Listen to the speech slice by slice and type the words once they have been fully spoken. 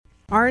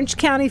Orange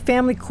County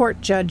Family Court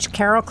Judge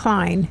Carol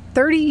Klein,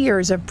 30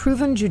 years of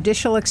proven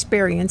judicial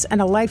experience and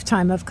a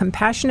lifetime of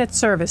compassionate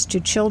service to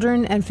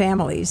children and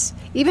families.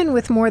 Even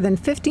with more than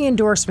 50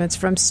 endorsements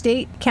from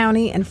state,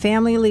 county, and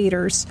family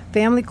leaders,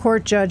 Family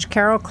Court Judge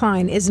Carol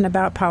Klein isn't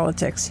about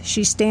politics.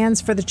 She stands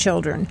for the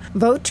children.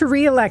 Vote to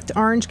re-elect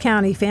Orange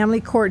County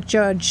Family Court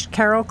Judge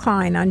Carol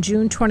Klein on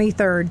June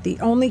 23rd, the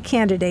only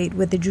candidate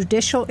with the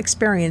judicial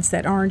experience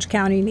that Orange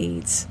County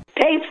needs.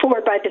 Paid for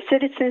by the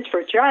citizens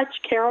for Judge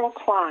Carol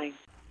Klein.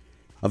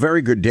 A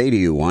very good day to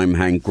you. I'm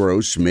Hank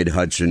Gross,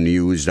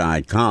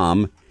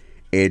 MidHudsonNews.com.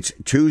 It's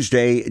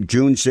Tuesday,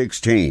 June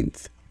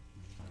 16th.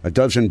 A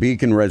dozen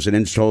Beacon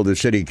residents told the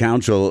city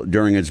council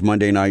during its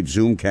Monday night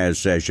Zoomcast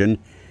session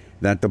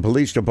that the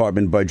police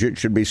department budget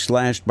should be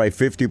slashed by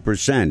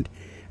 50%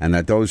 and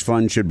that those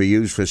funds should be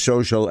used for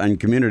social and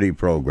community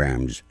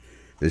programs.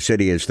 The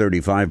city has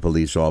 35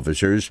 police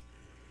officers.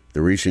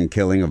 The recent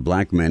killing of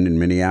black men in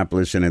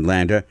Minneapolis and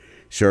Atlanta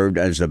served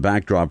as the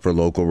backdrop for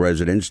local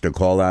residents to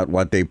call out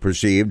what they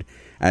perceived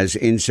as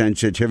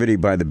insensitivity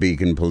by the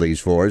Beacon police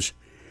force.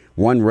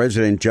 One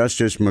resident,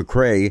 Justice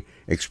McCrae,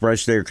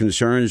 expressed their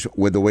concerns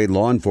with the way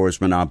law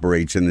enforcement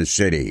operates in the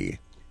city.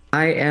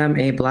 I am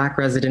a black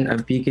resident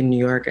of Beacon, New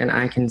York, and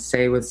I can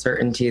say with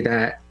certainty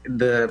that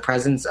the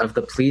presence of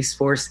the police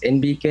force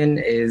in Beacon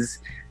is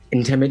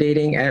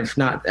intimidating. If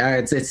not,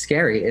 it's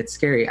scary. It's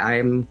scary.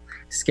 I'm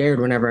scared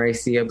whenever I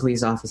see a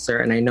police officer,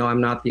 and I know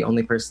I'm not the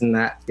only person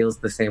that feels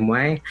the same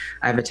way.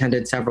 I've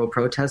attended several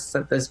protests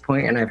at this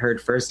point, and I've heard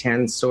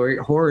firsthand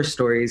horror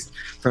stories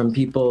from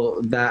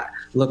people that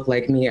look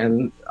like me,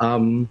 and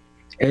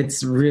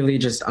it's really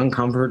just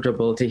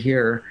uncomfortable to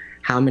hear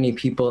how many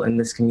people in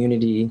this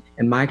community,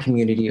 in my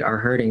community, are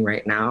hurting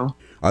right now.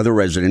 Other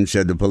residents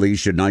said the police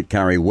should not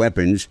carry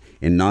weapons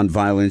in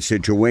nonviolent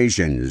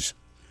situations.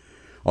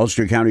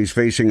 Ulster County is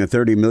facing a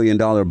 $30 million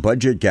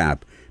budget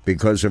gap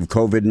because of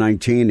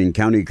COVID-19, and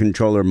County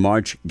Controller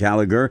March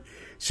Gallagher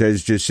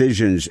says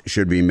decisions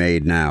should be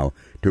made now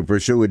to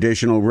pursue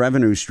additional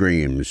revenue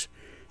streams.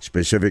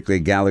 Specifically,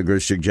 Gallagher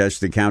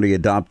suggests the county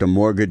adopt a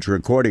mortgage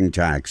recording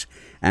tax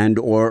and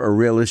or a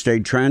real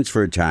estate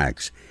transfer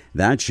tax.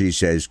 That, she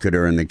says, could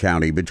earn the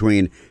county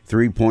between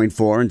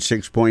 $3.4 and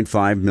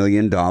 $6.5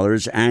 million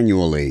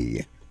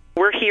annually.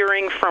 We're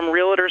hearing from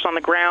realtors on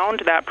the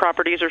ground that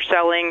properties are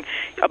selling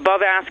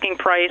above asking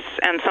price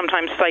and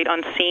sometimes sight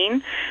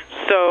unseen.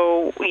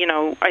 So,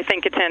 I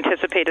think it's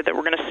anticipated that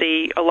we're going to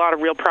see a lot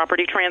of real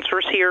property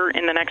transfers here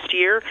in the next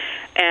year,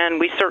 and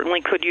we certainly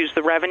could use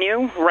the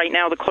revenue. Right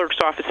now, the clerk's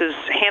office is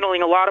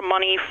handling a lot of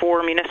money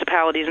for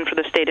municipalities and for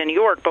the state of New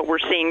York, but we're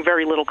seeing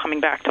very little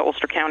coming back to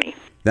Ulster County.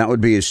 That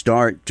would be a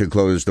start to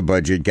close the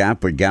budget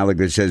gap, but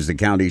Gallagher says the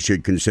county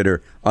should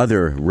consider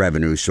other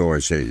revenue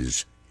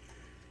sources.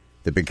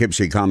 The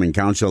Poughkeepsie Common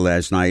Council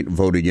last night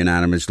voted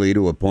unanimously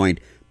to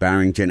appoint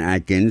Barrington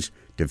Atkins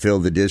to fill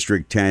the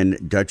District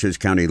 10 Dutchess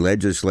County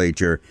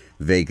Legislature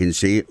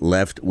vacancy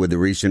left with the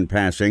recent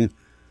passing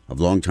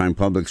of longtime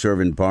public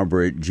servant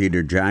Barbara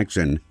Jeter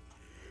Jackson.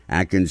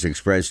 Atkins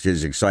expressed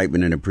his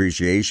excitement and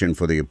appreciation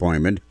for the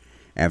appointment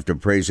after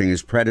praising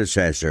his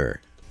predecessor.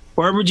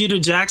 Barbara Jeter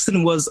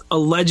Jackson was a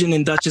legend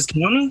in Dutchess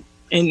County,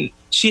 and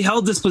she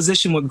held this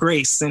position with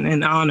grace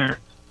and honor.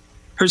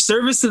 Her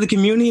service to the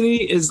community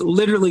is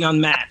literally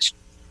unmatched.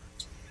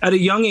 At a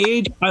young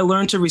age, I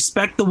learned to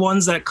respect the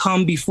ones that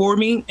come before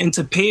me and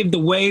to pave the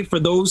way for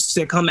those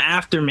that come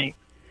after me.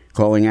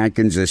 Calling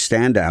Atkins a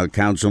standout,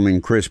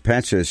 Councilman Chris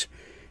Petsis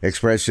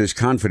expressed his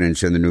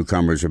confidence in the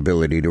newcomer's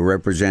ability to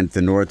represent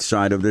the north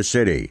side of the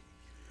city.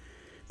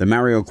 The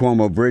Mario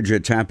Cuomo Bridge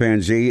at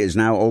Tappan Zee is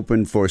now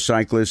open for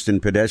cyclists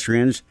and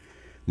pedestrians.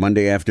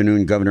 Monday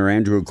afternoon, Governor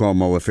Andrew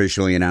Cuomo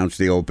officially announced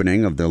the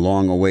opening of the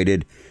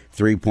long-awaited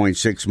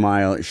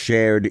 3.6-mile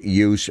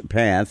shared-use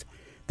path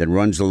that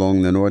runs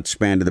along the north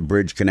span of the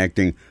bridge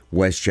connecting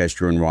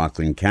Westchester and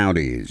Rockland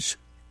counties.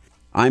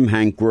 I'm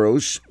Hank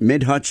Gross,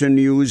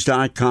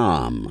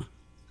 MidHudsonNews.com.